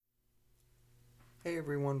Hey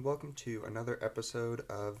everyone, welcome to another episode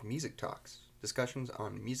of Music Talks, discussions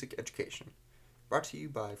on music education, brought to you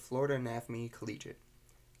by Florida NAFME Collegiate.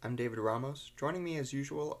 I'm David Ramos. Joining me as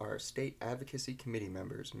usual are State Advocacy Committee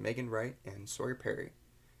members Megan Wright and Sawyer Perry.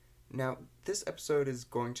 Now, this episode is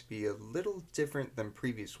going to be a little different than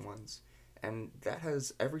previous ones, and that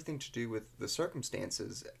has everything to do with the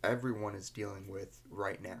circumstances everyone is dealing with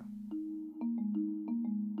right now.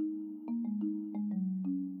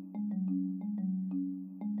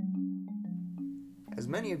 As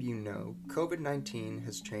many of you know, COVID 19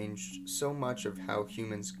 has changed so much of how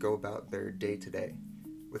humans go about their day to day.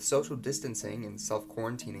 With social distancing and self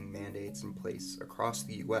quarantining mandates in place across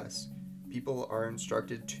the US, people are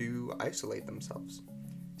instructed to isolate themselves.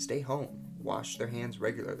 Stay home, wash their hands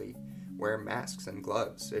regularly, wear masks and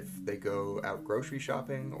gloves if they go out grocery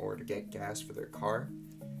shopping or to get gas for their car.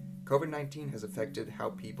 COVID 19 has affected how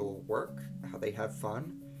people work, how they have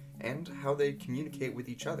fun, and how they communicate with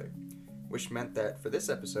each other, which meant that for this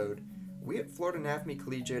episode, we at Florida NAFME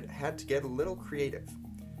Collegiate had to get a little creative.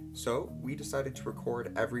 So we decided to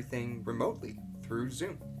record everything remotely through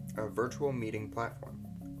Zoom, a virtual meeting platform.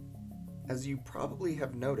 As you probably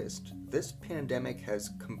have noticed, this pandemic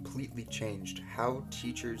has completely changed how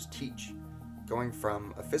teachers teach. Going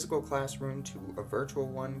from a physical classroom to a virtual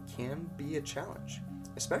one can be a challenge,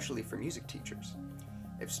 especially for music teachers.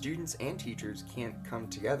 If students and teachers can't come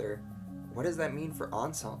together, what does that mean for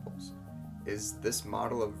ensembles? Is this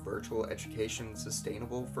model of virtual education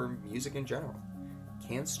sustainable for music in general?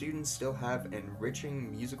 Can students still have an enriching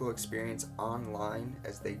musical experience online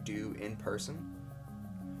as they do in person?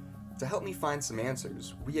 To help me find some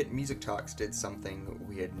answers, we at Music Talks did something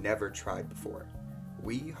we had never tried before.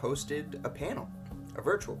 We hosted a panel, a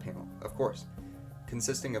virtual panel, of course,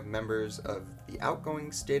 consisting of members of the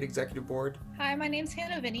outgoing State Executive Board. Hi, my name's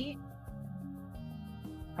Hannah Vinny.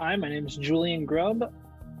 Hi, my name is Julian Grubb.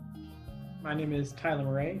 My name is Tyler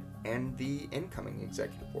Murray. And the incoming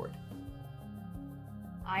Executive Board.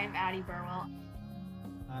 I am Addie Burwell.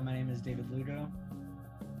 My name is David Lugo.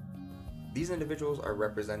 These individuals are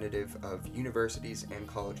representative of universities and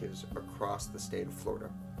colleges across the state of Florida.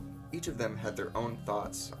 Each of them had their own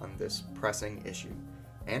thoughts on this pressing issue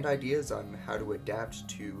and ideas on how to adapt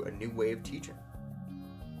to a new way of teaching.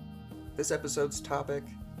 This episode's topic,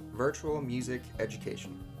 virtual music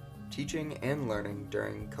education, teaching and learning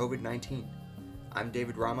during COVID-19. I'm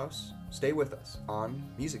David Ramos. Stay with us on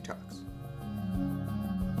Music Talks.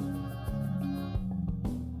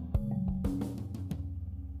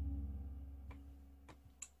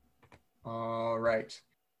 All right.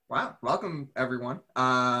 Wow. Welcome, everyone.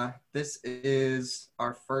 This is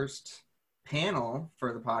our first panel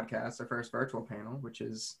for the podcast, our first virtual panel, which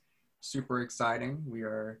is super exciting. We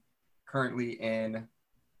are currently in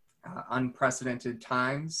unprecedented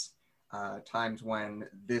times, times when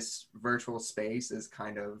this virtual space is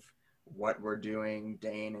kind of what we're doing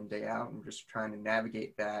day in and day out, and we're just trying to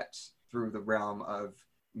navigate that through the realm of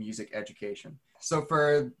music education. So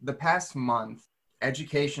for the past month,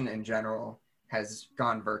 education in general has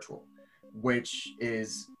gone virtual, which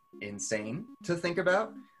is insane to think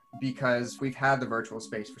about because we've had the virtual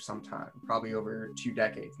space for some time, probably over 2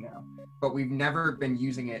 decades now, but we've never been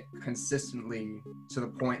using it consistently to the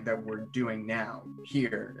point that we're doing now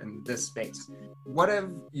here in this space. What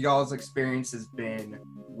have y'all's experiences been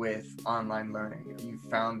with online learning? Have you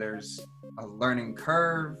found there's a learning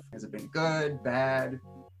curve? Has it been good, bad?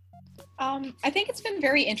 I think it's been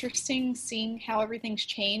very interesting seeing how everything's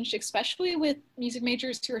changed, especially with music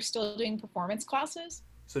majors who are still doing performance classes.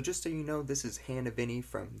 So just so you know, this is Hannah Vinny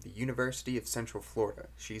from the University of Central Florida.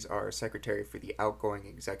 She's our secretary for the outgoing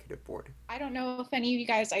executive board. I don't know if any of you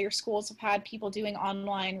guys at your schools have had people doing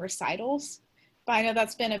online recitals, but I know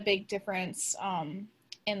that's been a big difference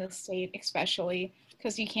in the state, especially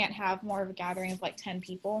because you can't have more of a gathering of like 10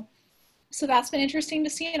 people. So that's been interesting to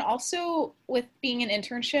see. And also with being an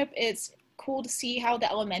internship, it's cool to see how the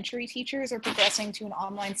elementary teachers are progressing to an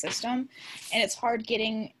online system. And it's hard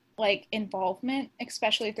getting like involvement,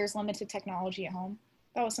 especially if there's limited technology at home.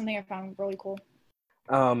 That was something I found really cool.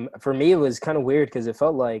 For me, it was kind of weird because it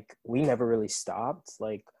felt like we never really stopped.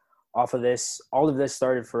 Like off of this, all of this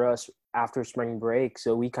started for us after spring break.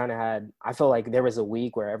 So we kind of I felt like there was a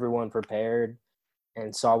week where everyone prepared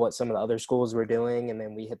and saw what some of the other schools were doing, and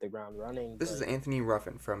then we hit the ground running. This is Anthony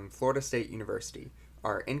Ruffin from Florida State University,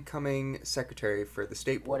 our incoming secretary for the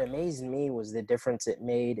state board. What amazed me was the difference it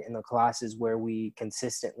made in the classes where we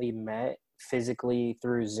consistently met physically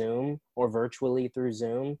through Zoom or virtually through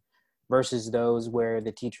Zoom versus those where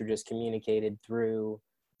the teacher just communicated through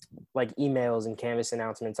like emails and Canvas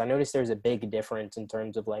announcements. I noticed there's a big difference in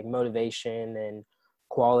terms of like motivation and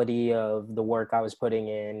quality of the work I was putting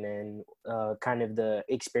in, and kind of the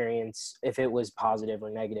experience, if it was positive or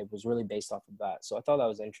negative, was really based off of that. So I thought that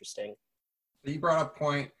was interesting. So you brought up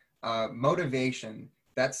point, motivation.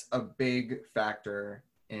 That's a big factor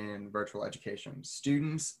in virtual education.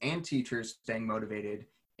 Students and teachers staying motivated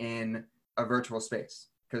in a virtual space.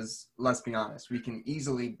 Because let's be honest, we can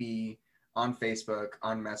easily be on Facebook,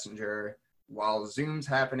 on Messenger, while Zoom's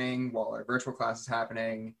happening, while our virtual class is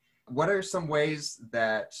happening. What are some ways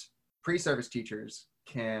that pre-service teachers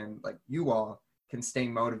can, like you all, can stay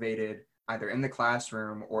motivated either in the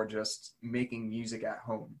classroom or just making music at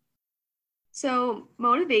home? So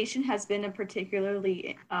motivation has been a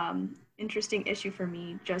particularly interesting issue for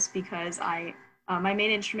me, just because my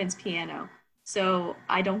main instrument's piano. So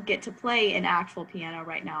I don't get to play an actual piano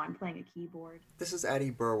right now. I'm playing a keyboard. This is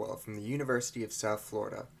Addie Burwell from the University of South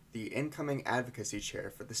Florida, the incoming advocacy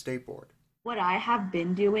chair for the state board. What I have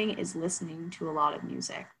been doing is listening to a lot of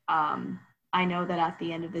music. I know that at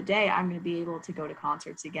the end of the day, I'm going to be able to go to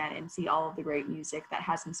concerts again and see all of the great music that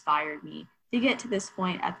has inspired me to get to this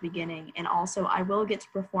point at the beginning. And also, I will get to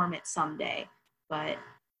perform it someday. But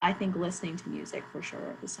I think listening to music for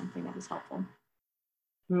sure is something that is helpful.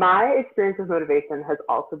 My experience with motivation has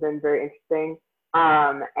also been very interesting.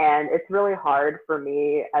 And it's really hard for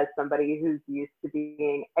me as somebody who's used to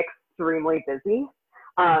being extremely busy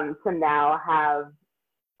to now have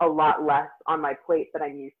a lot less on my plate than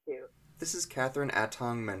I'm used to. This is Catherine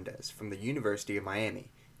Atong Mendez from the University of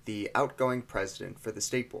Miami, the outgoing president for the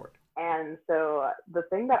state board. And so the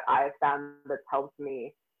thing that I've found that's helped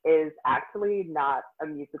me is actually not a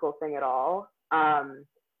musical thing at all.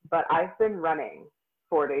 But I've been running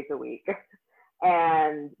 4 days a week.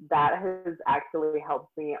 And that has actually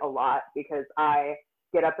helped me a lot because I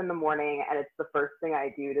get up in the morning and it's the first thing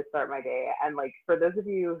I do to start my day. And like, for those of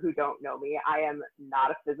you who don't know me, I am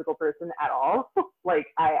not a physical person at all. Like,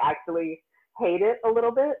 I actually hate it a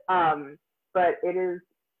little bit. But it is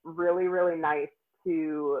really, really nice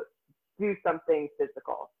to do something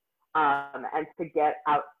physical and to get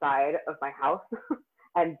outside of my house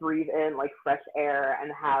and breathe in like fresh air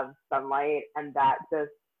and have sunlight. And that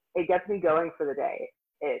just, it gets me going for the day.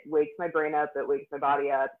 It wakes my brain up, it wakes my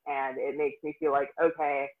body up, and it makes me feel like,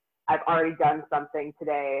 okay, I've already done something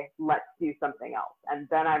today, let's do something else. And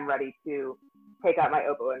then I'm ready to take out my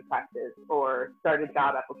oboe and practice, or start a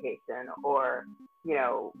job application, or, you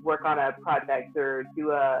know, work on a project, or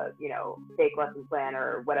do a, you know, fake lesson plan,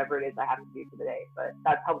 or whatever it is I have to do for the day. But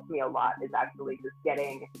that's helped me a lot, is actually just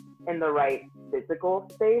getting in the right physical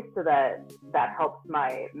space so that that helps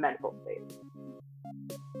my mental space.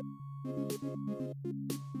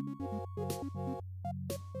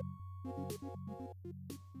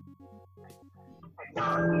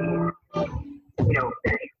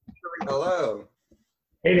 Hello.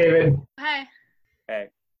 Hey, David. Hi. Hey.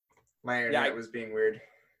 My internet was being weird.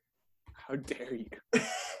 How dare you?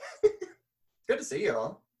 Good to see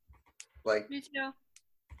y'all. Like, Me too.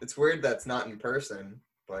 it's weird that's not in person,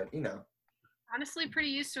 but you know. Honestly, pretty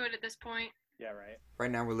used to it at this point. Yeah, right.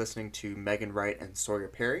 Right now we're listening to Megan Wright and Sawyer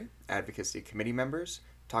Perry, advocacy committee members,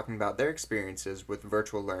 talking about their experiences with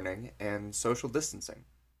virtual learning and social distancing.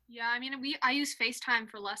 Yeah, I mean, I use FaceTime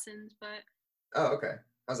for lessons, but Oh, okay.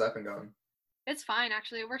 How's that been going? it's fine,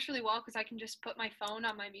 actually. It works really well because I can just put my phone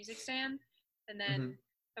on my music stand, and then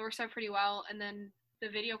it works out pretty well, and then the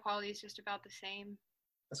video quality is just about the same.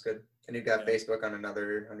 That's good. And you've got Facebook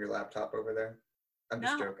on your laptop over there? I'm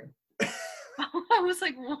just No. joking. I was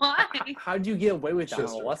like, why? How'd you get away with that on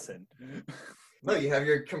Just a joking. lesson? No, you have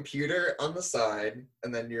your computer on the side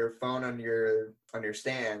and then your phone on your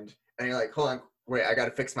stand, and you're like, hold on, wait, I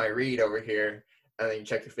gotta fix my read over here, and then you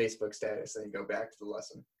check your Facebook status and you go back to the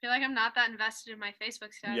lesson. I feel like I'm not that invested in my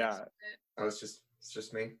Facebook status. Yeah. Oh, it's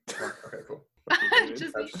just me? Oh, okay, cool. Okay,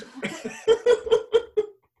 Just I was just-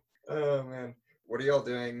 Oh man. What are y'all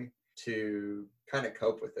doing to kind of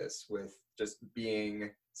cope with this, with just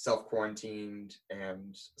being self-quarantined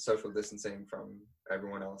and social distancing from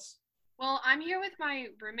everyone else? Well, I'm here with my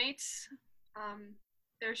roommates.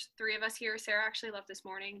 There's 3 of us here. Sarah actually left this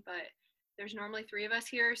morning, but there's normally 3 of us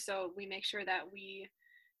here, so we make sure that we,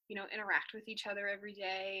 you know, interact with each other every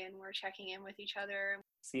day, and we're checking in with each other.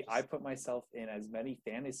 See, I put myself in as many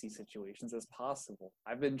fantasy situations as possible.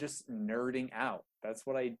 I've been just nerding out. That's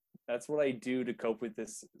what I do to cope with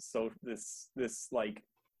this like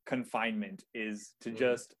confinement, is to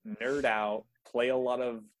just nerd out, play a lot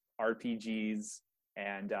of RPGs,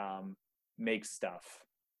 and make stuff.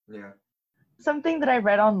 Yeah. Something that I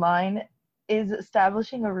read online is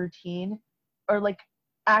establishing a routine, or like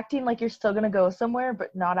acting like you're still going to go somewhere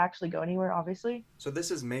but not actually go anywhere, obviously. So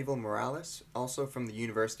this is Mayville Morales, also from the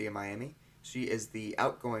University of Miami, She is the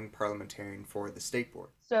outgoing parliamentarian for the State Board.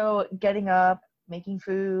 So getting up, making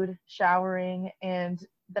food, showering, and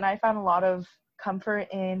then I found a lot of comfort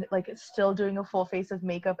in like still doing a full face of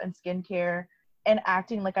makeup and skincare and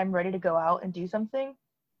acting like I'm ready to go out and do something,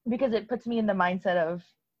 because it puts me in the mindset of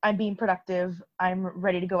I'm being productive, I'm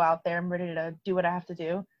ready to go out there, I'm ready to do what I have to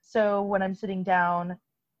do. So when I'm sitting down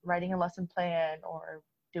writing a lesson plan or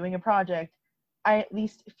doing a project, I at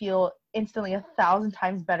least feel instantly 1,000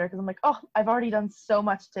 times better because I'm like, oh, I've already done so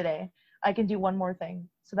much today. I can do one more thing.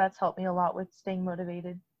 So that's helped me a lot with staying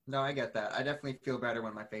motivated. No, I get that. I definitely feel better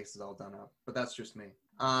when my face is all done up, but that's just me.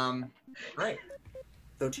 Right.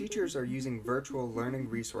 Though teachers are using virtual learning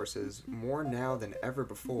resources more now than ever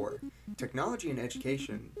before, technology in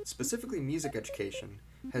education, specifically music education,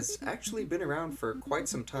 has actually been around for quite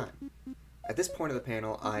some time. At this point of the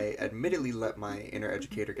panel, I admittedly let my inner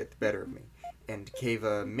educator get the better of me, and gave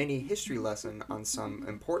a mini history lesson on some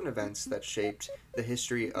important events that shaped the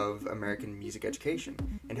history of American music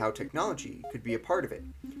education, and how technology could be a part of it,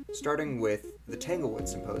 starting with the Tanglewood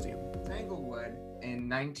Symposium. Tanglewood, in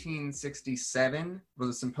 1967, was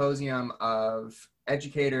a symposium of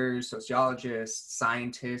educators, sociologists,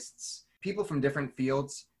 scientists, people from different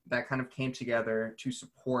fields that kind of came together to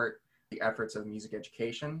support the efforts of music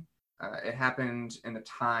education. It happened in a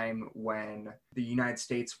time when the United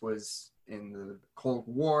States was in the Cold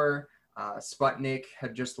War. Sputnik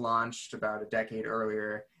had just launched about a decade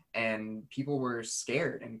earlier, and people were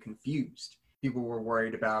scared and confused. People were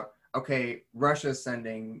worried about, okay, Russia's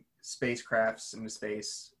sending spacecrafts into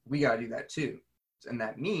space, we gotta do that too. And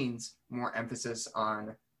that means more emphasis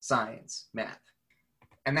on science, math.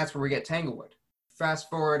 And that's where we get Tanglewood. Fast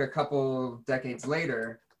forward a couple decades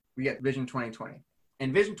later, we get Vision 2020.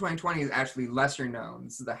 And Vision 2020 is actually lesser known.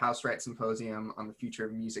 This is the House Wright Symposium on the Future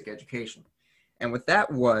of Music Education. And what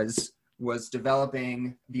that was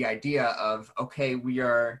developing the idea of, okay, we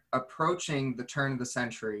are approaching the turn of the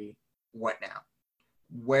century, what now?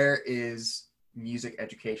 Where is music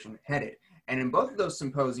education headed? And in both of those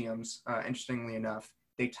symposiums, interestingly enough,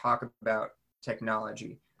 they talk about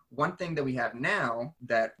technology. One thing that we have now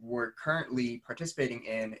that we're currently participating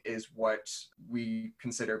in is what we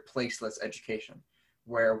consider placeless education,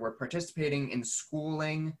 where we're participating in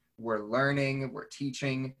schooling, we're learning, we're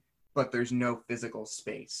teaching, but there's no physical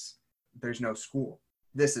space. There's no school.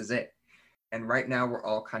 This is it. And right now we're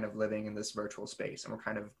all kind of living in this virtual space, and we're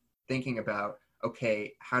kind of thinking about,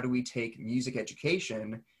 okay, how do we take music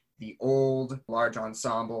education, the old large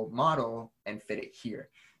ensemble model, and fit it here?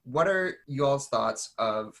 What are y'all's thoughts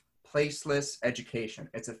of placeless education,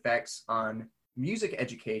 its effects on music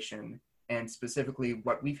education, and specifically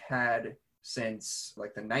what we've had since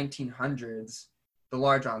like the 1900s, the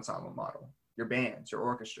large ensemble model, your bands, your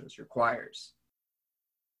orchestras, your choirs?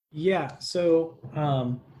 Yeah, so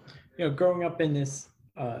growing up in this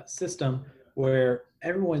system where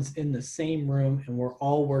everyone's in the same room and we're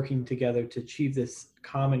all working together to achieve this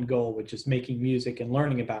common goal, which is making music and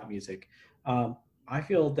learning about music. I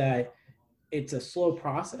feel that it's a slow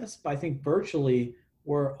process, but I think virtually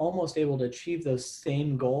we're almost able to achieve those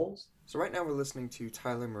same goals. So right now we're listening to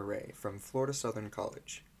Tyler Murray from Florida Southern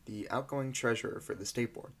College, the outgoing treasurer for the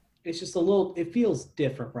State Board. It's just it feels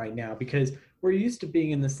different right now because we're used to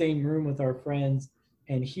being in the same room with our friends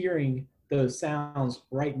and hearing those sounds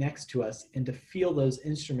right next to us and to feel those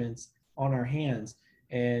instruments on our hands.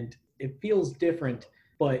 And it feels different,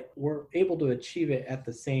 but we're able to achieve it at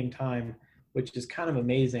the same time, which is kind of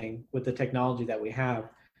amazing with the technology that we have.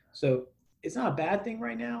 So it's not a bad thing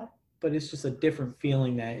right now, but it's just a different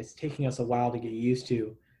feeling that it's taking us a while to get used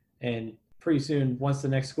to. And pretty soon, once the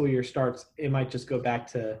next school year starts, it might just go back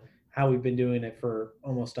to how we've been doing it for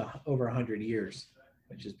almost over 100 years,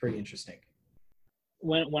 which is pretty interesting.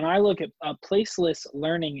 When I look at a placeless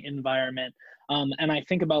learning environment, and I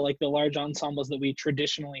think about like the large ensembles that we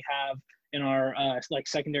traditionally have in our like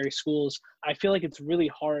secondary schools, I feel like it's really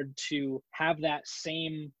hard to have that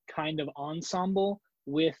same kind of ensemble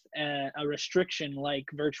with a restriction like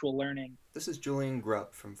virtual learning. This is Julian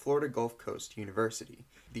Grubb from Florida Gulf Coast University,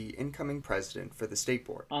 the incoming president for the State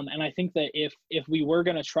Board. And I think that if we were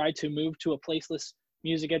going to try to move to a placeless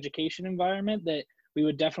music education environment, that we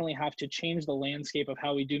would definitely have to change the landscape of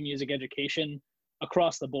how we do music education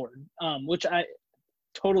across the board, which I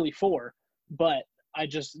totally for, but I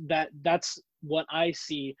just, that's what I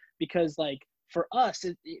see, because like for us,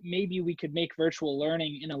 maybe we could make virtual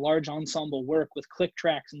learning in a large ensemble work with click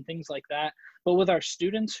tracks and things like that. But with our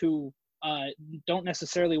students who don't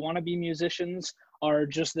necessarily want to be musicians, are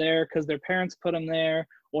just there because their parents put them there,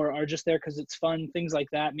 or are just there because it's fun, things like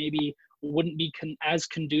that, maybe wouldn't be as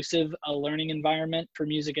conducive a learning environment for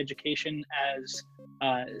music education as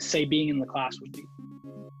say being in the class would be.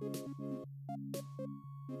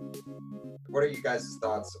 What are you guys'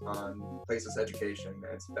 thoughts on placeless education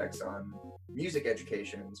and its effects on music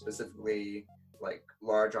education, specifically like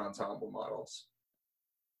large ensemble models?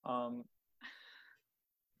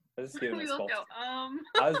 Let's give We us will both. go.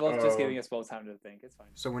 I was both just giving us both time to think. It's fine.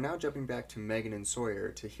 So we're now jumping back to Megan and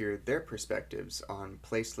Sawyer to hear their perspectives on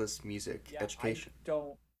placeless music education. I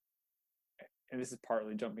don't, and this is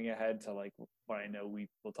partly jumping ahead to like what I know we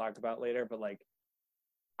will talk about later, but like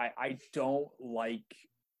I don't like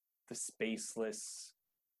the spaceless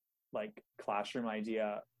like classroom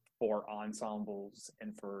idea for ensembles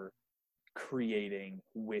and for creating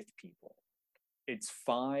with people. It's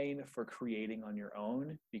fine for creating on your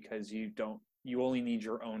own because you only need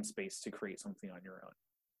your own space to create something on your own.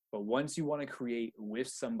 But once you want to create with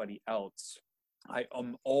somebody else, I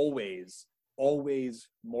am always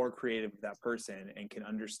more creative with that person and can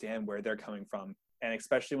understand where they're coming from. And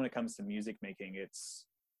especially when it comes to music making, it's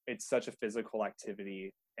such a physical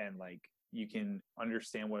activity, and like you can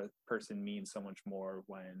understand what a person means so much more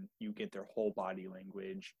when you get their whole body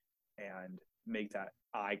language and make that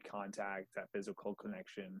eye contact, that physical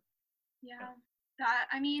connection. Yeah, that,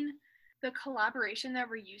 I mean, the collaboration that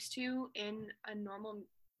we're used to in a normal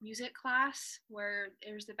music class where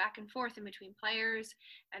there's the back and forth in between players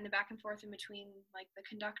and the back and forth in between like the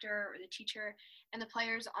conductor or the teacher and the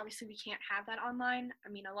players, obviously we can't have that online. I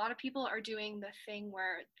mean, a lot of people are doing the thing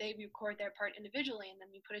where they record their part individually and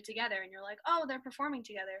then you put it together and you're like, oh, they're performing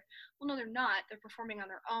together. Well, no, they're not. They're performing on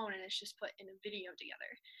their own and it's just put in a video together.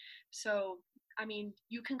 So, I mean,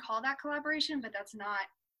 you can call that collaboration, but that's not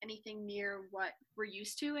anything near what we're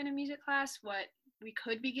used to in a music class, what we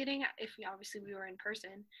could be getting if we were in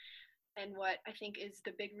person, and what I think is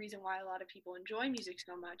the big reason why a lot of people enjoy music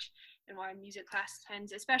so much and why music class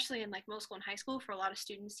tends, especially in like middle school and high school, for a lot of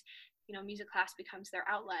students, you know, music class becomes their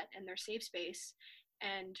outlet and their safe space,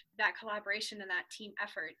 and that collaboration and that team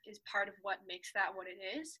effort is part of what makes that what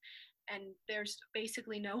it is. And there's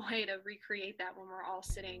basically no way to recreate that when we're all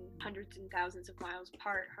sitting hundreds and thousands of miles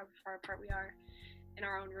apart, how far apart we are, in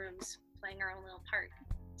our own rooms playing our own little part.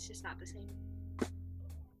 It's just not the same.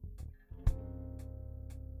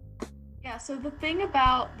 Yeah, so the thing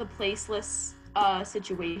about the placeless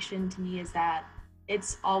situation to me is that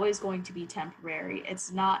it's always going to be temporary.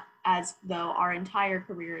 It's not as though our entire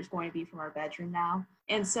career is going to be from our bedroom now.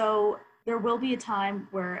 And so there will be a time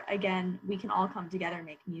where, again, we can all come together and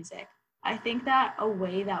make music. I think that a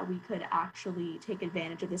way that we could actually take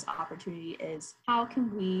advantage of this opportunity is how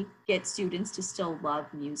can we get students to still love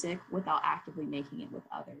music without actively making it with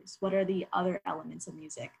others? What are the other elements of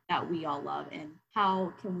music that we all love? And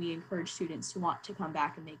how can we encourage students to want to come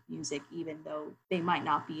back and make music even though they might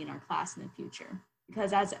not be in our class in the future?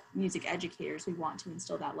 Because as music educators, we want to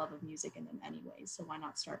instill that love of music in them anyways. So why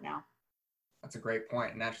not start now? That's a great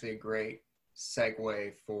point, and actually a great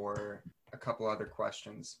segue for a couple other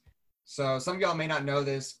questions. So some of y'all may not know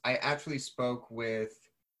this. I actually spoke with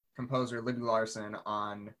composer Libby Larsen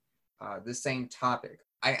on the same topic.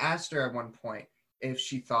 I asked her at one point if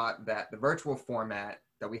she thought that the virtual format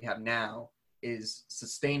that we have now is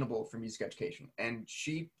sustainable for music education. And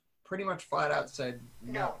she pretty much flat out said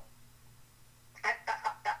no.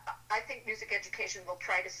 I think music education will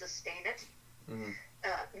try to sustain it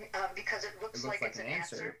because it looks like it's an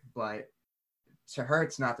answer. But to her,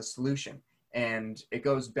 it's not the solution. And it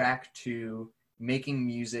goes back to making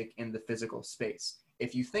music in the physical space.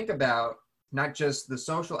 If you think about not just the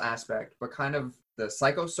social aspect, but kind of the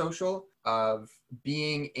psychosocial of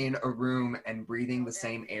being in a room and breathing the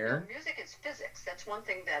same air. Music is physics. That's one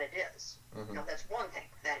thing that it is. Mm-hmm. That's one thing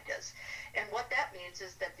that it is. And what that means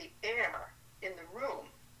is that the air in the room,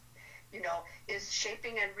 is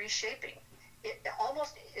shaping and reshaping.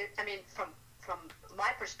 From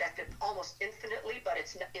my perspective, almost infinitely, but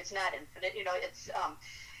it's not infinite.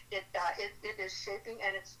 It is shaping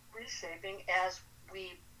and it's reshaping as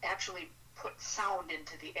we actually put sound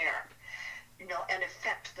into the air, and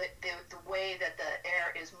affect the way that the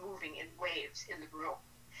air is moving in waves in the room.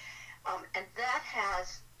 And that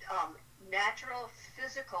has natural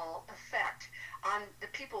physical effect on the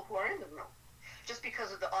people who are in the room, just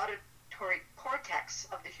because of the auditory cortex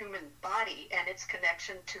of the human body and its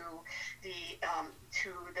connection to the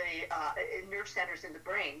nerve centers in the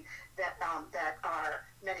brain that are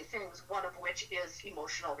many things, one of which is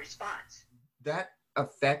emotional response. That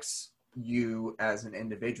affects you as an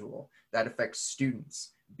individual. That affects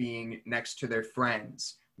students being next to their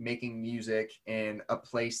friends, making music in a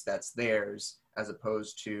place that's theirs, as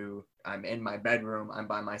opposed to I'm in my bedroom, I'm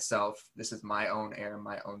by myself, this is my own air,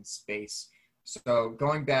 my own space. So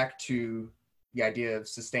going back to the idea of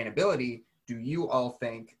sustainability, do you all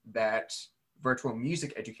think that virtual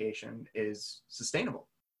music education is sustainable?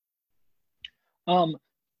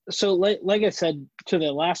 So like I said to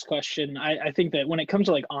the last question, I think that when it comes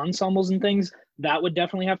to like ensembles and things, that would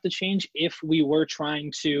definitely have to change if we were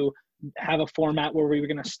trying to have a format where we were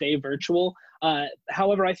going to stay virtual.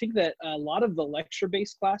 However, I think that a lot of the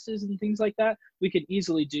lecture-based classes and things like that, we could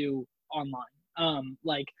easily do online.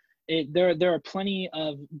 There are plenty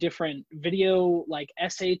of different video, like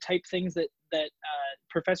essay type things that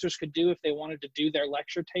professors could do if they wanted to do their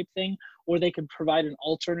lecture type thing, or they could provide an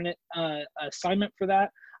alternate assignment for that.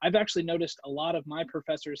 I've actually noticed a lot of my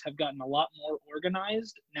professors have gotten a lot more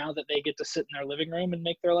organized now that they get to sit in their living room and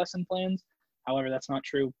make their lesson plans. However, that's not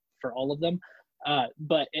true for all of them.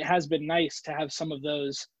 But it has been nice to have some of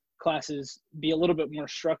those classes be a little bit more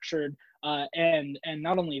structured. And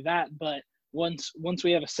not only that, but once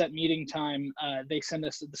we have a set meeting time, they send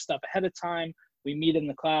us the stuff ahead of time. We meet in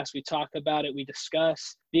the class, we talk about it, we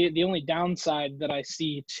discuss. The only downside that I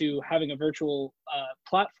see to having a virtual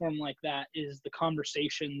platform like that is the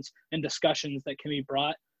conversations and discussions that can be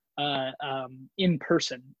brought in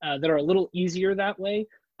person that are a little easier that way.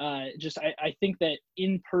 I think that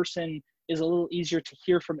in person is a little easier to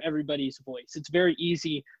hear from everybody's voice. It's very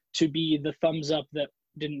easy to be the thumbs up that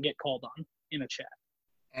didn't get called on in a chat.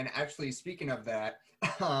 And actually, speaking of that,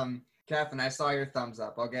 Catherine, I saw your thumbs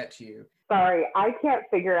up. I'll get to you. Sorry, I can't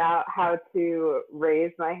figure out how to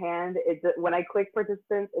raise my hand. When I click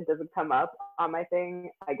participants, it doesn't come up on my thing.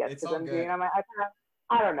 I guess because I'm doing it on my iPad.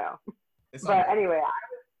 I don't know. But anyway,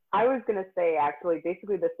 I was going to say actually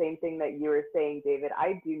basically the same thing that you were saying, David.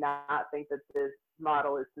 I do not think that this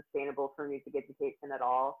model is sustainable for music education at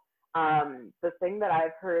all. The thing that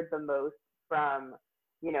I've heard the most from,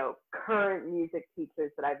 current music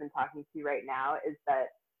teachers that I've been talking to right now is that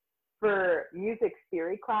for music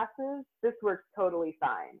theory classes, this works totally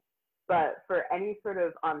fine. But for any sort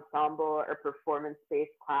of ensemble or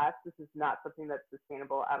performance-based class, this is not something that's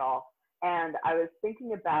sustainable at all. And I was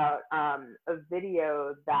thinking about a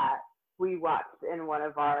video that we watched in one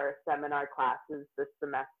of our seminar classes this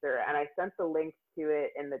semester, and I sent the link to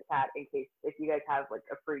it in the chat in case if you guys have like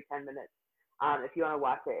a free 10 minutes, if you want to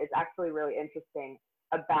watch it. It's actually really interesting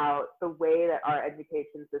about the way that our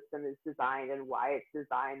education system is designed and why it's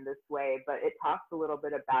designed this way. But it talks a little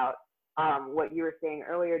bit about what you were saying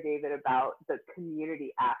earlier, David, about the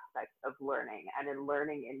community aspect of learning and in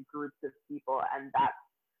learning in groups of people. And that's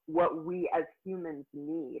what we as humans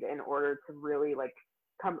need in order to really like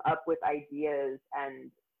come up with ideas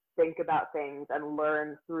and think about things and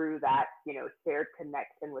learn through that, shared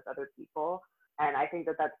connection with other people. And I think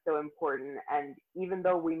that that's so important. And even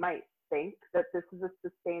though we might think that this is a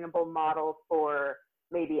sustainable model for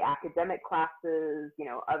maybe academic classes,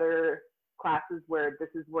 other classes where this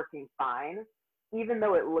is working fine, even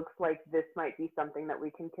though it looks like this might be something that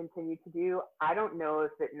we can continue to do, I don't know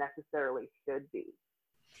if it necessarily should be.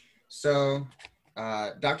 So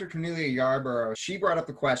Dr. Cornelia Yarborough, she brought up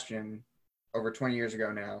the question over 20 years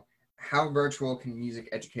ago now, how virtual can music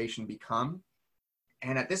education become?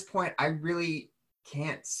 And at this point, I really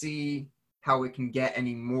can't see how it can get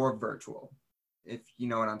any more virtual, if you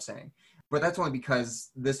know what I'm saying. But that's only because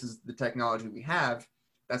this is the technology we have.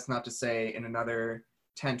 That's not to say in another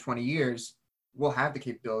 10, 20 years, we'll have the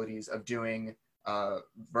capabilities of doing a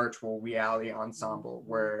virtual reality ensemble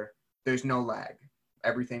where there's no lag.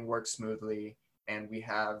 Everything works smoothly, and we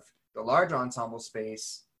have the large ensemble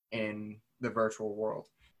space in the virtual world.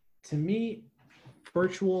 To me,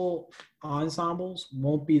 virtual ensembles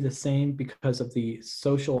won't be the same because of the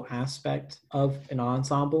social aspect of an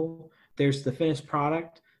ensemble. There's the finished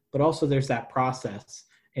product, but also there's that process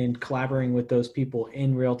and collaborating with those people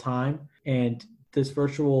in real time. And this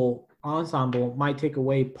virtual ensemble might take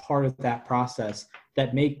away part of that process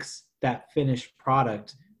that makes that finished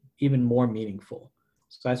product even more meaningful.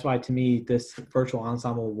 So that's why, to me, this virtual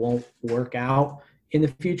ensemble won't work out in the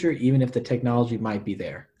future, even if the technology might be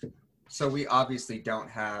there. So we obviously don't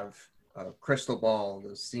have a crystal ball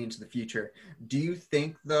to see into the future. Do you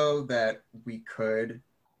think, though, that we could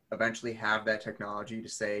eventually have that technology to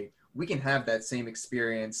say we can have that same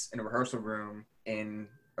experience in a rehearsal room in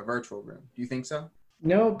a virtual room? Do you think so?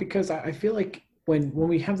 No, because I feel like when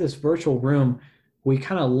we have this virtual room, we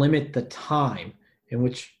kind of limit the time in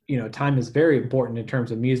which, time is very important in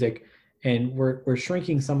terms of music. And we're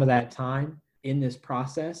shrinking some of that time in this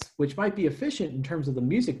process, which might be efficient in terms of the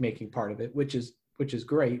music making part of it, which is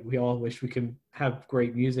great. We all wish we could have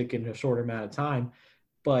great music in a shorter amount of time.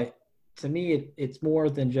 But to me, it's more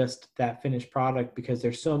than just that finished product, because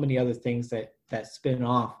there's so many other things that spin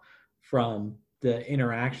off from the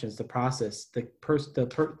interactions, the process,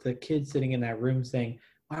 the kid sitting in that room saying,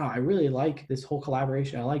 wow, I really like this whole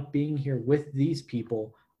collaboration. I like being here with these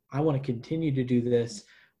people. I want to continue to do this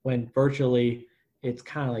when virtually it's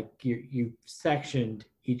kind of like you've sectioned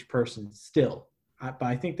each person still. But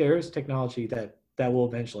I think there is technology that will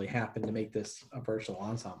eventually happen to make this a virtual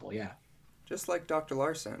ensemble. Yeah. Just like Dr.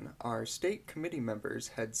 Larson, our state committee members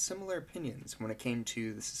had similar opinions when it came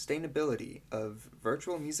to the sustainability of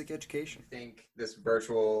virtual music education. Do you think this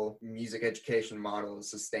virtual music education model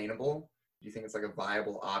is sustainable? Do you think it's like a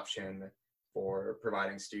viable option for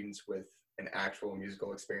providing students with an actual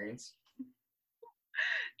musical experience?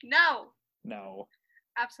 No,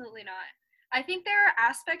 absolutely not. I think there are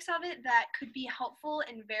aspects of it that could be helpful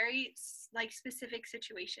in very like specific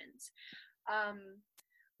situations.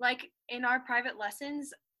 Like in our private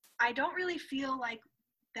lessons, I don't really feel like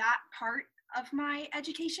that part of my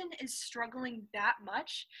education is struggling that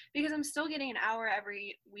much because I'm still getting an hour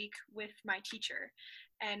every week with my teacher,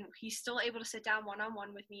 and he's still able to sit down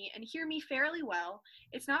one-on-one with me and hear me fairly well.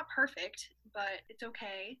 It's not perfect, but it's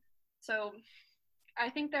okay. So I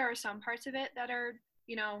think there are some parts of it that are,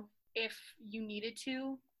 if you needed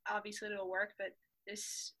to, obviously it'll work, but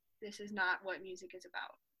this is not what music is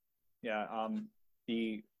about. Yeah,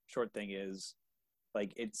 the short thing is,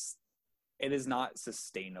 like, it is not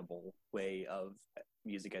sustainable way of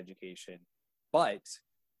music education, but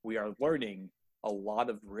we are learning a lot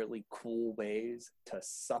of really cool ways to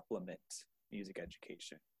supplement music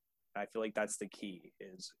education. I feel like that's the key,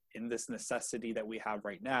 is in this necessity that we have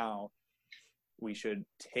right now, we should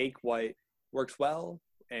take what works well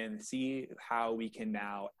and see how we can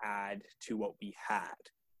now add to what we had.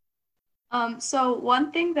 So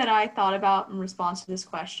one thing that I thought about in response to this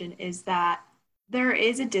question is that there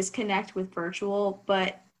is a disconnect with virtual,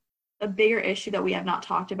 but a bigger issue that we have not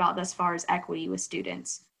talked about thus far is equity with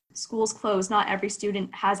students. Schools closed, not every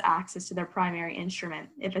student has access to their primary instrument.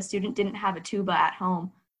 If a student didn't have a tuba at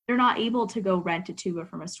home, they're not able to go rent a tuba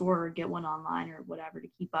from a store or get one online or whatever to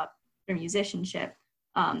keep up their musicianship.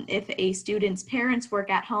 If a student's parents work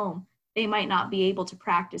at home, they might not be able to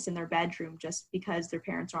practice in their bedroom just because their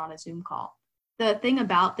parents are on a Zoom call. The thing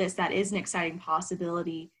about this that is an exciting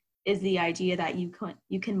possibility is the idea that you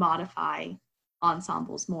can modify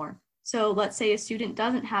ensembles more. So let's say a student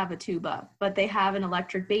doesn't have a tuba, but they have an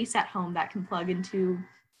electric bass at home that can plug into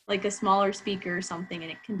like a smaller speaker or something,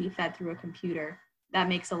 and it can be fed through a computer. That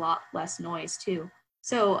makes a lot less noise too.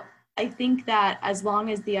 So I think that as long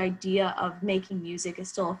as the idea of making music is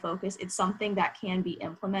still a focus, it's something that can be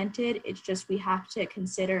implemented. It's just we have to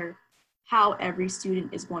consider how every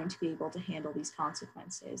student is going to be able to handle these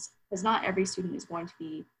consequences, because not every student is going to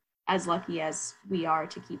be as lucky as we are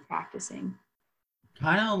to keep practicing.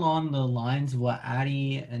 Kind of along the lines of what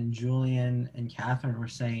Addie and Julian and Catherine were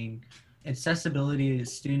saying, accessibility to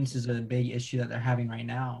students is a big issue that they're having right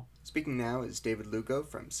now. Speaking now is David Lugo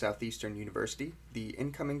from Southeastern University, the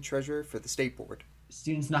incoming treasurer for the State Board.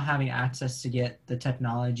 Students not having access to get the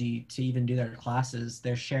technology to even do their classes.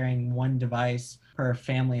 They're sharing one device per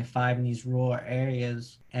family of 5 in these rural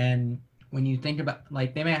areas. And when you think about,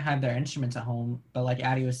 like, they may have their instruments at home, but like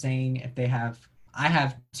Addie was saying, I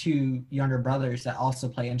have 2 younger brothers that also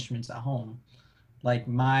play instruments at home. Like,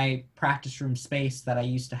 my practice room space that I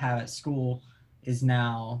used to have at school is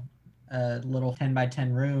now a little 10 by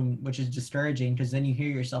 10 room, which is discouraging because then you hear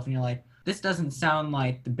yourself and you're like, this doesn't sound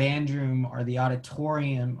like the band room or the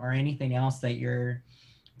auditorium or anything else that you're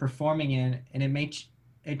performing in. And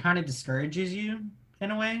it kind of discourages you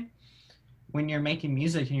in a way when you're making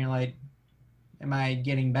music and you're like, am I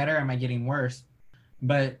getting better? Am I getting worse?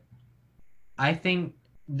 But I think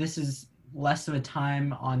this is less of a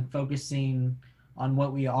time on focusing on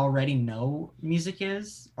what we already know music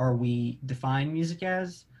is, or we define music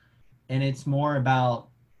as, and it's more about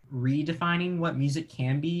redefining what music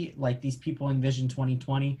can be. Like these people in Vision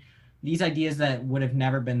 2020, these ideas that would have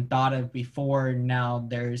never been thought of before, now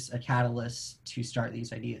there's a catalyst to start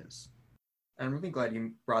these ideas. I'm really glad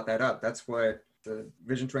you brought that up. That's what the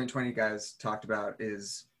Vision 2020 guys talked about,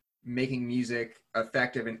 is making music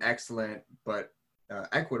effective and excellent, but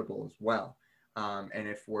equitable as well. And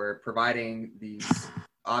if we're providing these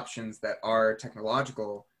options that are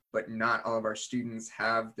technological, but not all of our students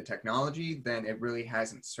have the technology, then it really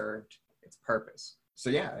hasn't served its purpose. So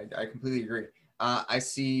yeah, I completely agree. I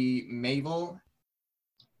see Mabel.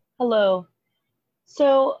 Hello.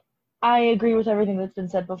 So I agree with everything that's been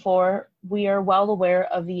said before. We are well aware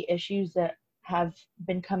of the issues that have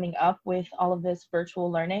been coming up with all of this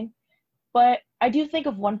virtual learning, but I do think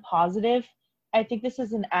of one positive. I think this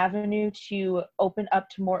is an avenue to open up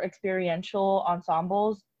to more experiential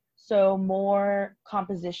ensembles. So more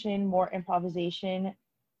composition, more improvisation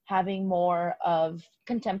having more of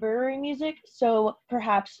contemporary music. So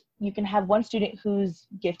perhaps you can have one student who's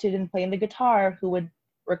gifted in playing the guitar who would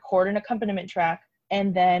record an accompaniment track,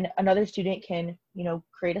 and then another student can,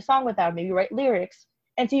 create a song with that, maybe write lyrics.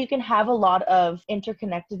 And so you can have a lot of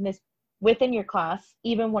interconnectedness within your class,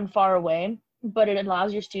 even when far away, but it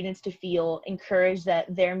allows your students to feel encouraged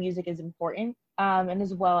that their music is important. And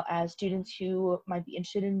as well as students who might be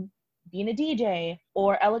interested in being a DJ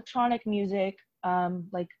or electronic music,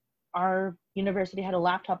 like our university had a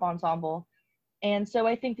laptop ensemble. And so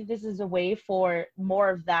I think that this is a way for more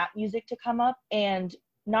of that music to come up and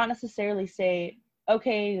not necessarily say,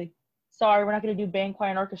 okay, like, sorry, we're not going to do band, choir,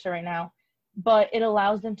 and orchestra right now. But it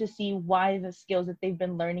allows them to see why the skills that they've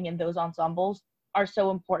been learning in those ensembles are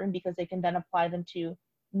so important, because they can then apply them to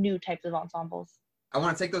new types of ensembles. I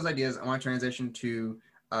want to take those ideas. I want to transition to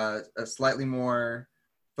a slightly more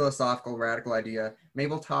philosophical, radical idea.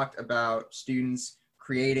 Mabel talked about students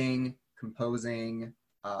creating, composing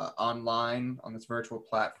online on this virtual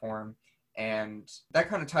platform. And that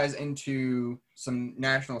kind of ties into some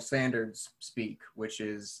national standards speak, which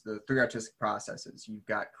is the 3 artistic processes. You've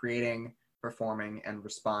got creating, performing, and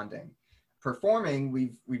responding. Performing,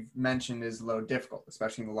 we've mentioned, is low difficult,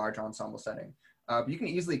 especially in the large ensemble setting. But you can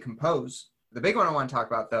easily compose. The big one I want to talk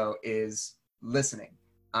about, though, is listening.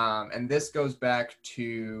 And this goes back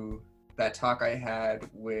to that talk I had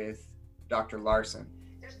with Dr. Larson.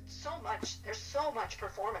 There's so much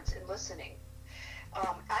performance in listening.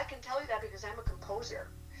 I can tell you that because I'm a composer,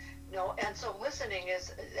 and so listening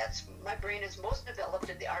my brain is most developed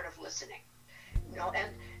in the art of listening,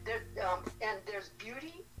 and there's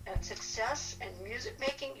beauty and success and music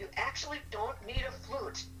making. You actually don't need a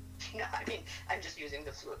flute. I'm just using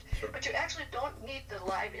the flute, but you actually don't need the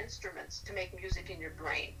live instruments to make music in your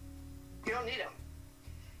brain. You don't need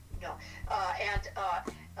them.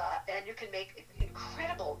 And you can make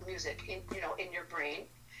incredible music in your brain.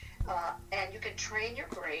 And you can train your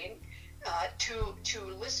brain to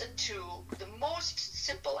listen to the most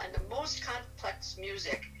simple and the most complex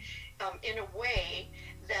music in a way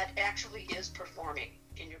that actually is performing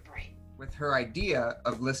in your brain. With her idea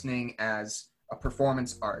of listening as a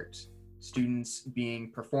performance art, students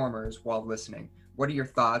being performers while listening, what are your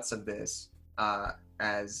thoughts of this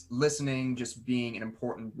as listening just being an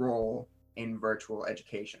important role in virtual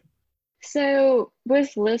education? So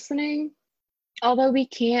with listening, although we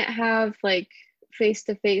can't have like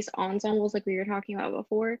face-to-face ensembles like we were talking about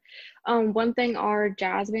before, one thing our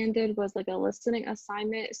jazz band did was like a listening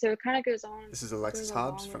assignment. So it kind of goes on. This is Alexis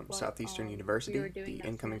Hobbs from Southeastern University, the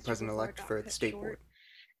incoming president-elect for the state board.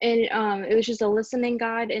 And it was just a listening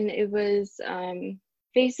guide, and it was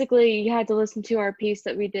basically you had to listen to our piece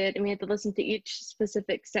that we did, and we had to listen to each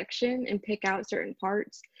specific section and pick out certain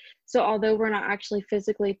parts. So although we're not actually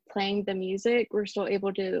physically playing the music, we're still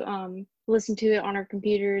able to listen to it on our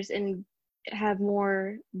computers and have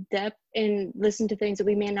more depth and listen to things that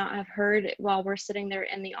we may not have heard while we're sitting there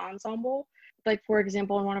in the ensemble. Like, for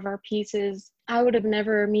example, in one of our pieces,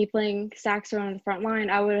 me playing saxophone on the front line,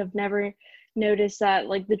 I would have never noticed that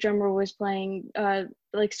like the drummer was playing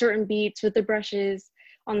like certain beats with the brushes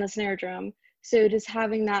on the snare drum. So just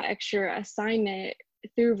having that extra assignment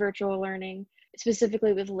through virtual learning,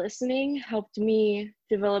 specifically with listening, helped me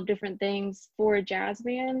develop different things for a jazz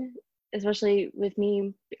band, especially with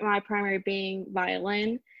me, my primary being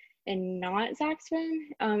violin and not saxophone.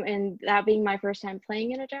 And that being my first time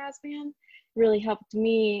playing in a jazz band really helped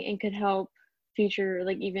me and could help future,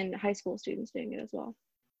 like even high school students doing it as well.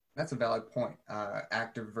 That's a valid point.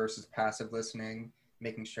 Active versus passive listening,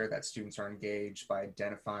 making sure that students are engaged by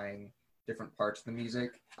identifying different parts of the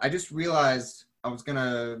music. I just realized I was going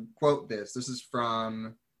to quote this. This is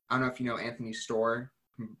from, I don't know if you know Anthony Storr,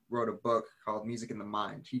 who wrote a book called Music in the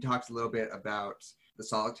Mind. He talks a little bit about the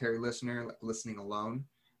solitary listener, like listening alone.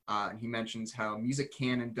 And he mentions how music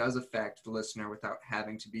can and does affect the listener without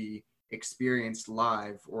having to be experienced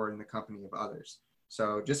live or in the company of others.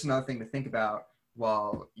 So just another thing to think about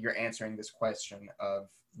while you're answering this question of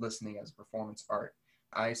listening as a performance art.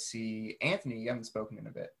 I see Anthony, you haven't spoken in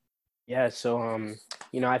a bit. Yeah, so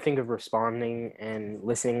I think of responding and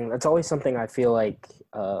listening. That's always something I feel like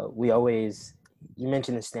you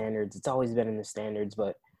mentioned the standards. It's always been in the standards,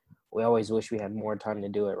 but we always wish we had more time to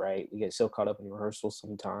do it, right? We get so caught up in rehearsal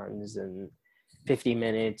sometimes, and 50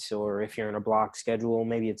 minutes, or if you're in a block schedule,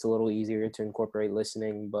 maybe it's a little easier to incorporate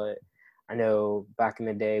listening. But I know back in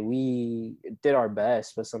the day, we did our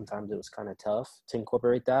best, but sometimes it was kind of tough to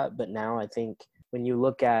incorporate that. But now I think when you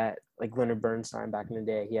look at like Leonard Bernstein back in the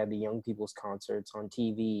day, he had the young people's concerts on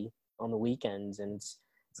TV on the weekends. And it's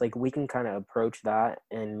like we can kind of approach that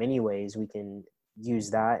in many ways. We can use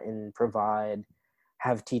that and provide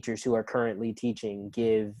have teachers who are currently teaching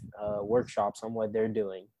give workshops on what they're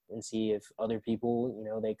doing, and see if other people, you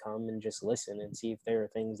know, they come and just listen and see if there are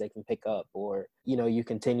things they can pick up. Or, you know, you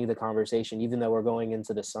continue the conversation, even though we're going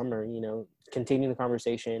into the summer, you know, continue the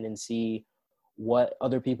conversation and see what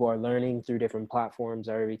other people are learning through different platforms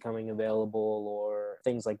that are becoming available, or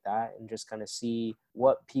things like that, and just kind of see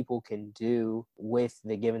what people can do with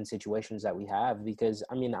the given situations that we have. Because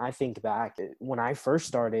I mean, I think back when I first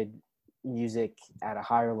started music at a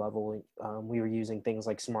higher level, we were using things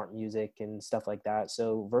like smart music and stuff like that.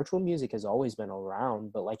 So virtual music has always been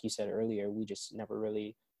around, but like you said earlier, we just never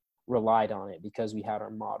really relied on it because we had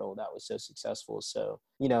our model that was so successful. So,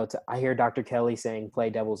 you know, I hear Dr. Kelly saying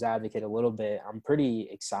play devil's advocate a little bit. I'm pretty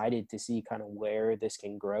excited to see kind of where this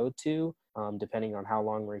can grow to, depending on how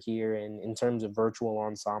long we're here. And in terms of virtual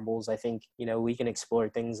ensembles, I think, you know, we can explore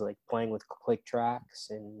things like playing with click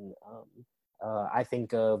tracks. And I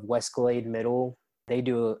think of Westglade Middle. They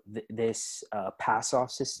do this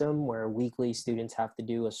pass-off system where weekly students have to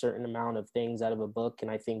do a certain amount of things out of a book.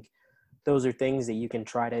 And I think those are things that you can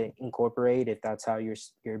try to incorporate if that's how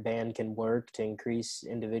your band can work, to increase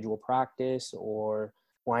individual practice. Or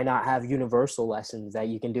why not have universal lessons that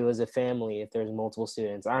you can do as a family if there's multiple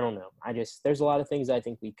students? I don't know. There's a lot of things I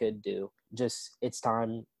think we could do. Just, it's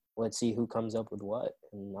time. Let's see who comes up with what.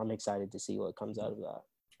 And I'm excited to see what comes out of that.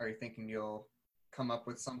 Are you thinking you'll come up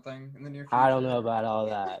with something in the near future? I don't know about all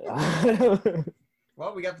that.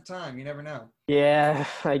 Well, we got the time. You never know. Yeah,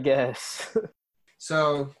 I guess.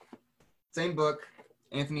 So, same book,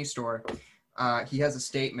 Anthony Storr. He has a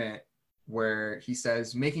statement where he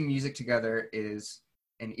says, making music together is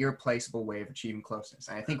an irreplaceable way of achieving closeness.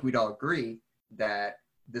 And I think we'd all agree that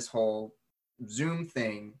this whole Zoom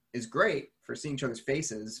thing is great for seeing each other's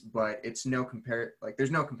faces, but it's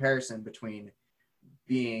there's no comparison between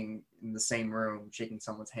being in the same room, shaking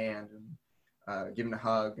someone's hand and giving a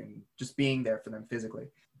hug and just being there for them physically.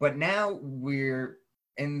 But now we're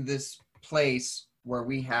in this place where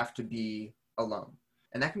we have to be alone.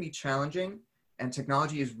 And that can be challenging. And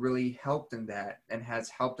technology has really helped in that and has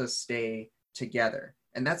helped us stay together.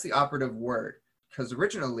 And that's the operative word. Because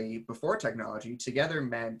originally, before technology, together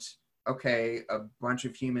meant, okay, a bunch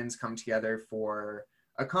of humans come together for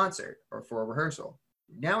a concert or for a rehearsal.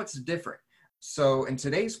 Now it's different. So in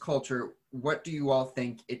today's culture, what do you all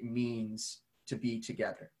think it means to be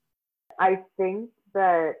together? I think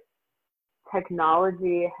that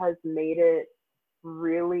technology has made it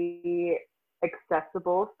really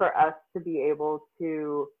accessible for us to be able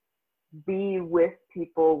to be with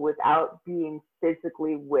people without being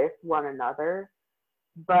physically with one another.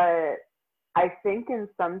 But I think in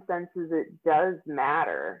some senses it does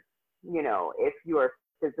matter, you know, if you are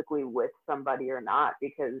physically with somebody or not,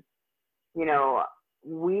 because, you know,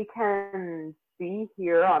 we can be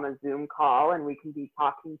here on a Zoom call and we can be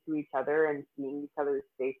talking to each other and seeing each other's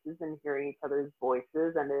faces and hearing each other's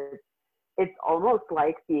voices, and it's almost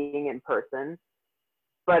like being in person,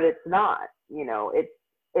 but it's not, you know,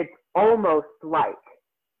 it's almost like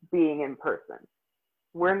being in person.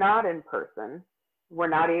 We're not in person. We're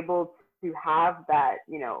not able to have that,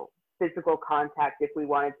 you know, physical contact. If we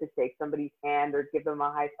wanted to shake somebody's hand or give them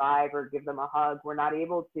a high five or give them a hug, we're not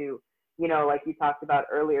able to, you know, like you talked about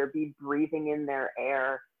earlier, be breathing in their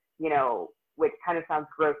air, you know, which kind of sounds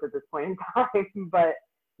gross at this point in time, but,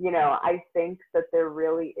 you know, I think that there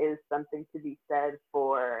really is something to be said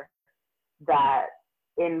for that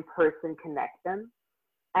in-person connection.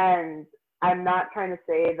 And I'm not trying to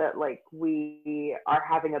say that, like, we are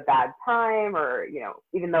having a bad time or, you know,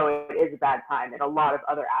 even though it is a bad time in a lot of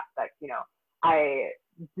other aspects, you know, I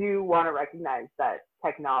do want to recognize that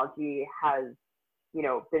technology has, you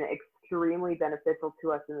know, been extremely beneficial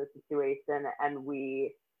to us in this situation, and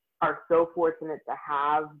we are so fortunate to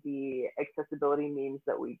have the accessibility means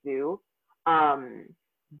that we do.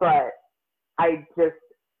 But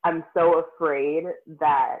I'm so afraid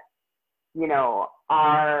that, you know,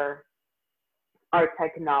 our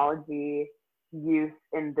technology use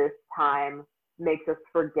in this time makes us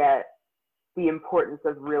forget the importance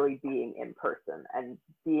of really being in person and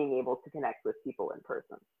being able to connect with people in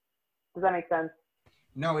person. Does that make sense?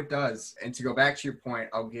 No, it does. And to go back to your point,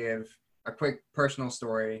 I'll give a quick personal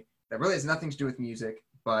story that really has nothing to do with music,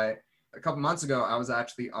 but a couple months ago, I was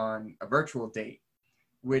actually on a virtual date,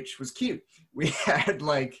 which was cute. We had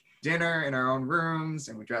like dinner in our own rooms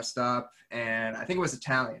and we dressed up, and I think it was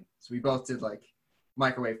Italian. So we both did like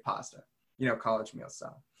microwave pasta, you know, college meal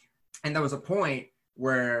style. And there was a point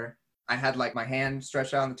where I had like my hand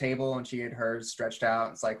stretched out on the table and she had hers stretched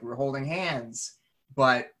out. It's like we were holding hands,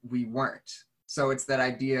 but we weren't. So it's that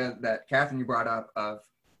idea that Catherine, you brought up of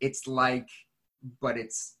it's like, but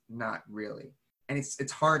it's not really. and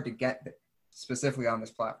it's hard to get there, specifically on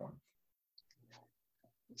this platform.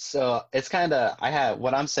 So it's kind of,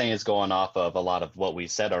 what I'm saying is going off of a lot of what we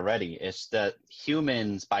said already. It's that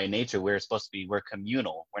humans by nature, we're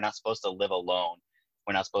communal. We're not supposed to live alone.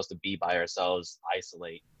 We're not supposed to be by ourselves,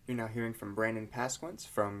 isolate. You're now hearing from Brandon Pasquins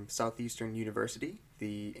from Southeastern University,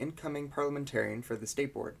 the incoming parliamentarian for the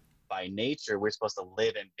State Board. By nature, we're supposed to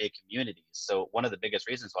live in big communities. So one of the biggest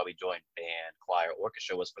reasons why we joined band, choir,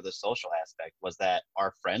 orchestra was for the social aspect, was that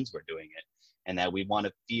our friends were doing it and that we want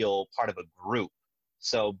to feel part of a group.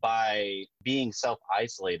 So by being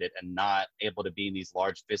self-isolated and not able to be in these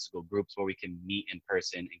large physical groups where we can meet in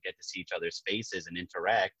person and get to see each other's faces and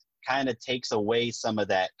interact, kind of takes away some of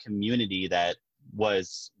that community that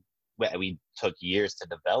we took years to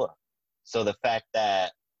develop. So the fact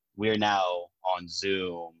that we're now on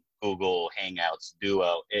Zoom, Google Hangouts,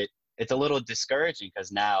 Duo, it's a little discouraging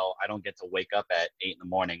because now I don't get to wake up at 8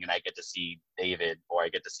 a.m. and I get to see David, or I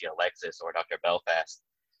get to see Alexis or Dr. Belfast.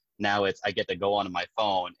 Now I get to go onto my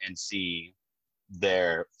phone and see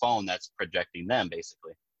their phone that's projecting them,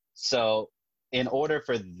 basically. So in order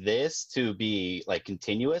for this to be like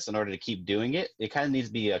continuous, in order to keep doing it, it kind of needs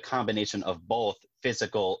to be a combination of both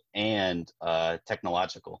physical and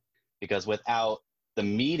technological. Because without the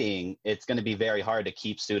meeting, it's going to be very hard to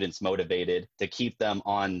keep students motivated, to keep them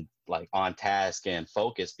on task and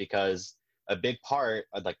focused, because a big part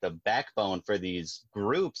of like the backbone for these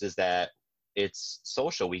groups is that it's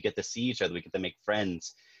social. We get to see each other, we get to make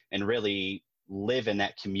friends and really live in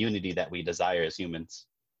that community that we desire as humans.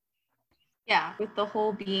 Yeah, with the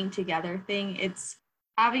whole being together thing, it's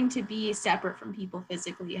having to be separate from people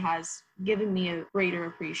physically has given me a greater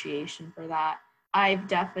appreciation for that. I've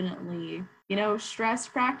definitely,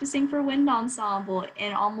 stressed practicing for wind ensemble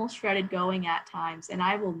and almost dreaded going at times, and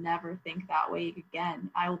I will never think that way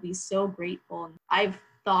again. I will be so grateful. And I've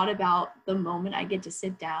thought about the moment I get to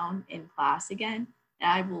sit down in class again,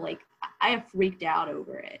 and I have freaked out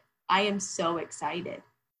over it. I am so excited.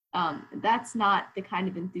 That's not the kind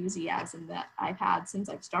of enthusiasm that I've had since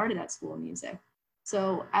I've started at School of Music.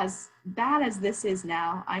 So as bad as this is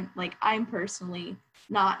now, I'm personally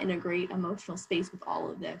not in a great emotional space with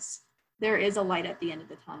all of this. There is a light at the end of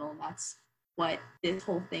the tunnel, and that's what this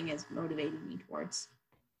whole thing is motivating me towards.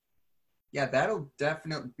 Yeah, that'll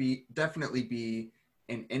definitely be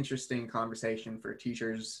an interesting conversation for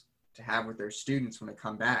teachers to have with their students when they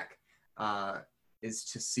come back, is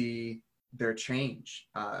to see their change,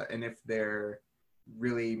 and if they're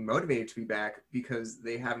really motivated to be back because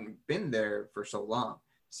they haven't been there for so long.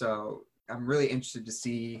 So I'm really interested to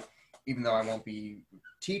see, even though I won't be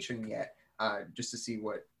teaching yet, just to see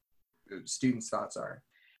what students' thoughts are.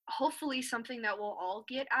 Hopefully something that we'll all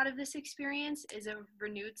get out of this experience is a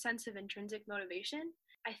renewed sense of intrinsic motivation.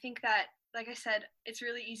 I think that, like I said, it's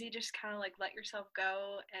really easy to just kind of let yourself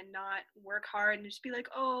go and not work hard and just be like,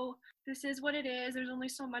 oh, this is what it is. There's only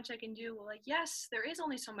so much I can do. Well, yes, there is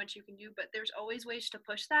only so much you can do, but there's always ways to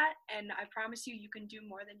push that. And I promise you can do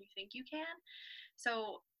more than you think you can.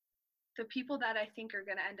 So the people that I think are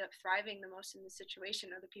going to end up thriving the most in this situation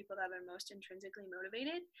are the people that are most intrinsically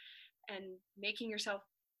motivated. And making yourself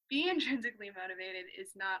be intrinsically motivated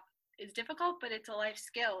is difficult, but it's a life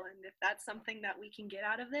skill. And if that's something that we can get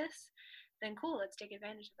out of this, then cool, let's take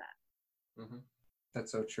advantage of that. Mm-hmm.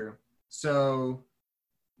 That's so true. So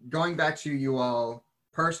going back to you all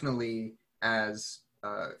personally as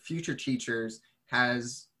future teachers,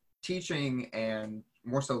 has teaching and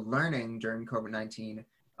more so learning during COVID-19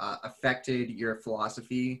 affected your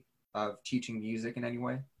philosophy of teaching music in any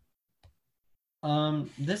way?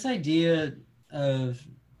 This idea of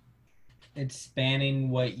expanding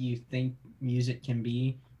what you think music can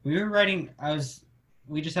be.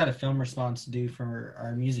 We just had a film response to do for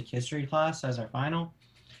our music history class as our final.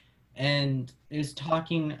 And it was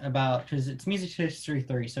talking about, because it's music history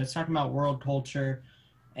 3, so it's talking about world culture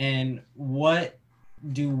and what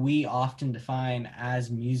do we often define as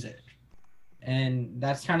music. And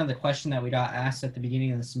that's kind of the question that we got asked at the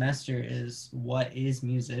beginning of the semester is, what is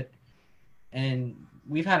music? And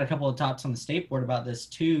we've had a couple of talks on the state board about this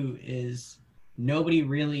too, is nobody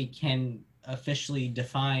really can officially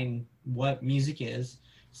define what music is.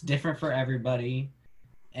 It's different for everybody.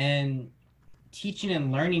 And teaching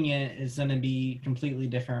and learning it is going to be completely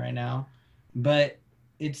different right now, but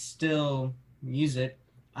it's still music.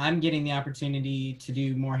 I'm getting the opportunity to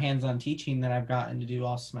do more hands-on teaching than I've gotten to do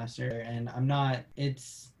all semester. And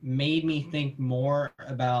it's made me think more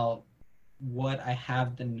about what I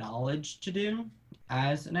have the knowledge to do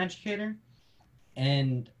as an educator,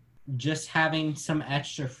 and just having some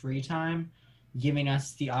extra free time, giving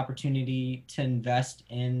us the opportunity to invest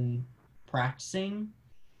in practicing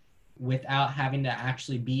without having to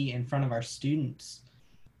actually be in front of our students.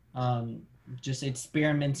 Just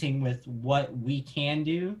experimenting with what we can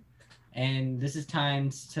do. And this is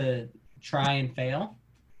times to try and fail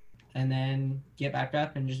and then get back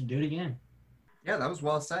up and just do it again. Yeah, that was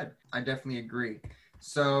well said. I definitely agree.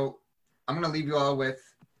 So I'm going to leave you all with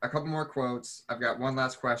a couple more quotes. I've got one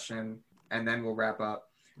last question, and then we'll wrap up.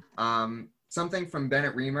 Something from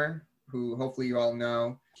Bennett Reamer, who hopefully you all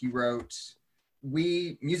know. He wrote,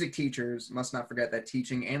 "We music teachers must not forget that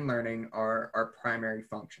teaching and learning are our primary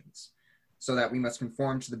functions, so that we must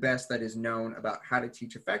conform to the best that is known about how to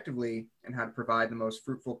teach effectively and how to provide the most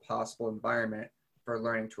fruitful possible environment for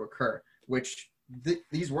learning to occur," which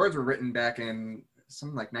these words were written back in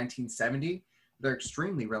something like 1970. They're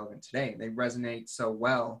extremely relevant today. They resonate so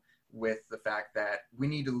well with the fact that we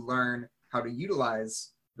need to learn how to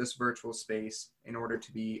utilize this virtual space in order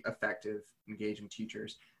to be effective, engaging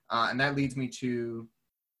teachers. And that leads me to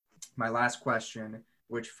my last question,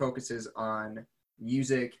 which focuses on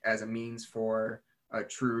music as a means for a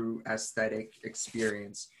true aesthetic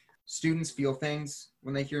experience. Students feel things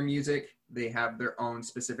when they hear music. They have their own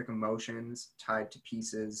specific emotions tied to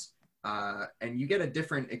pieces. And you get a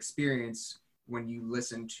different experience when you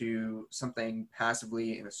listen to something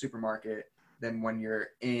passively in a supermarket than when you're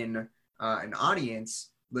in an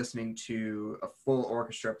audience listening to a full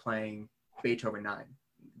orchestra playing Beethoven 9,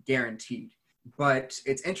 guaranteed. But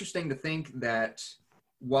it's interesting to think that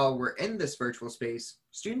while we're in this virtual space,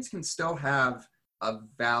 students can still have a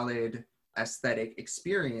valid aesthetic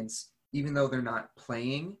experience, even though they're not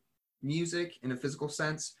playing music in a physical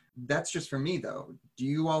sense. That's just for me, though. Do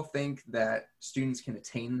you all think that students can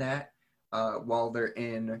attain that while they're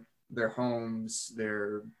in their homes,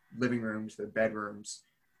 their living rooms, their bedrooms,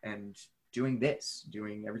 and doing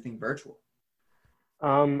everything virtual?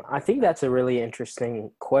 I think that's a really interesting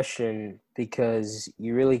question because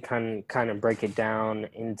you really kind of break it down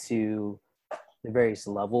into the various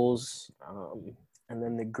levels and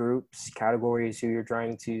then the groups, categories who you're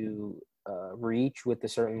trying to reach with the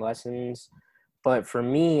certain lessons. But for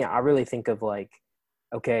me, I really think of like,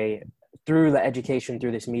 okay, through the education,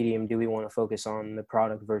 through this medium, do we want to focus on the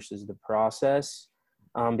product versus the process?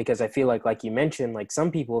 Because I feel like you mentioned, like some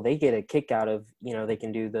people, they get a kick out of, they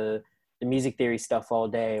can do the music theory stuff all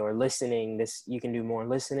day or listening. You can do more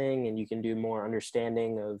listening and you can do more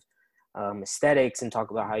understanding of aesthetics and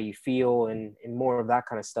talk about how you feel and more of that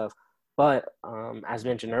kind of stuff. But as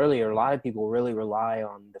mentioned earlier, a lot of people really rely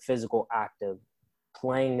on the physical act of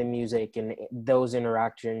playing the music and those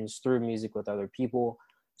interactions through music with other people.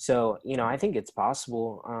 So, I think it's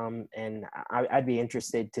possible. And I'd be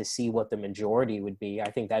interested to see what the majority would be. I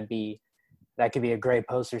think that could be a great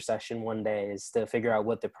poster session one day, is to figure out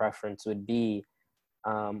what the preference would be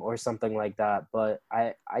or something like that. But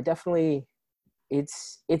I definitely,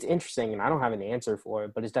 it's interesting, and I don't have an answer for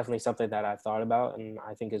it, but it's definitely something that I've thought about and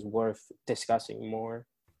I think is worth discussing more.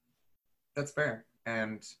 That's fair.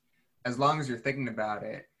 And as long as you're thinking about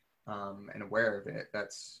it and aware of it,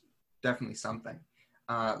 that's definitely something.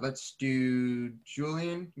 Let's do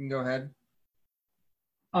Julian. You can go ahead.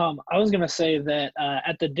 I was going to say that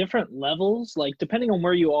at the different levels, like depending on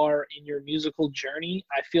where you are in your musical journey,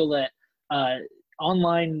 I feel that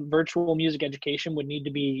online virtual music education would need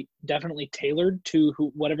to be definitely tailored to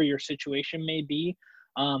whatever your situation may be.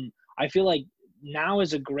 I feel like now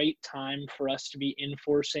is a great time for us to be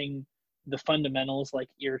enforcing the fundamentals like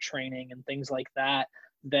ear training and things like that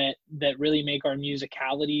really make our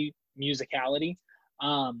musicality.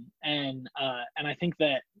 And I think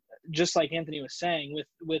that, just like Anthony was saying,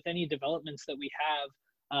 with any developments that we have,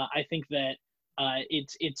 I think that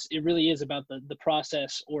it really is about the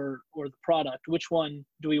process or the product. Which one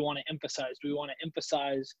do we want to emphasize? Do we want to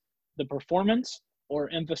emphasize the performance or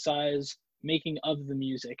emphasize making of the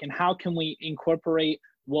music? And how can we incorporate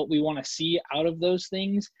what we want to see out of those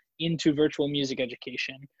things into virtual music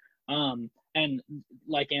education? And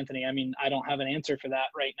like Anthony, I mean, I don't have an answer for that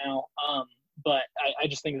right now. But I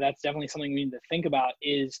just think that's definitely something we need to think about,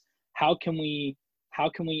 is how can we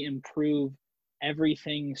improve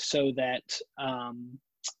everything so that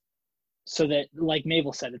like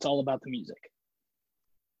Mabel said, it's all about the music.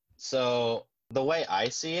 So the way I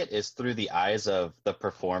see it is through the eyes of the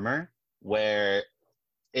performer, where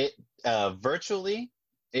it virtually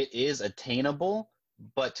it is attainable,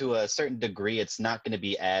 but to a certain degree it's not going to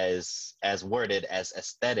be as worded as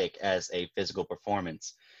aesthetic as a physical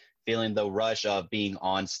performance. Feeling the rush of being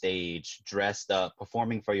on stage, dressed up,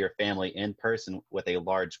 performing for your family in person with a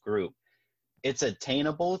large group. It's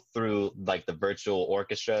attainable through like the virtual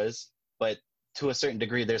orchestras, but to a certain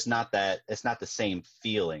degree, it's not the same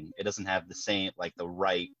feeling. It doesn't have the same, like the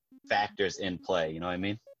right factors in play. You know what I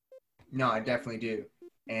mean? No, I definitely do.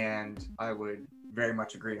 And I would very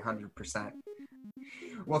much agree 100%.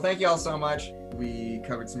 Well, thank you all so much. We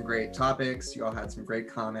covered some great topics. You all had some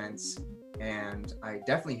great comments. And I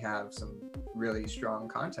definitely have some really strong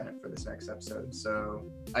content for this next episode.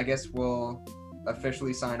 So I guess we'll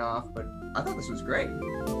officially sign off. But I thought this was great.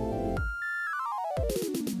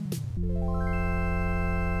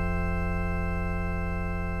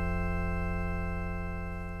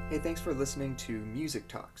 Hey, thanks for listening to Music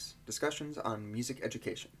Talks, discussions on music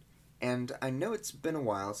education. And I know it's been a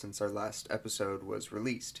while since our last episode was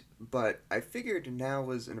released, but I figured now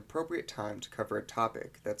was an appropriate time to cover a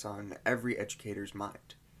topic that's on every educator's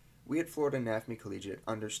mind. We at Florida NAFME Collegiate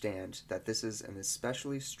understand that this is an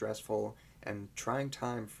especially stressful and trying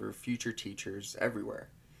time for future teachers everywhere.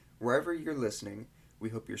 Wherever you're listening, we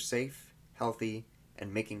hope you're safe, healthy,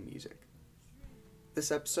 and making music. This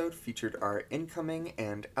episode featured our incoming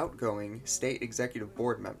and outgoing State Executive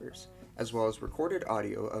Board members, as well as recorded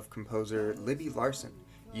audio of composer Libby Larson,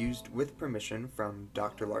 used with permission from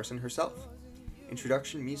Dr. Larson herself.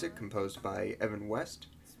 Introduction music composed by Evan West.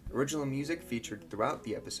 Original music featured throughout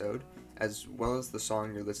the episode, as well as the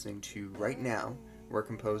song you're listening to right now, were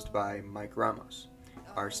composed by Mike Ramos.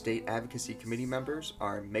 Our State Advocacy Committee members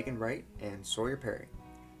are Megan Wright and Sawyer Perry.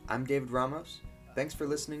 I'm David Ramos. Thanks for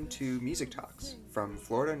listening to Music Talks from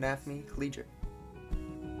Florida NAFME Collegiate.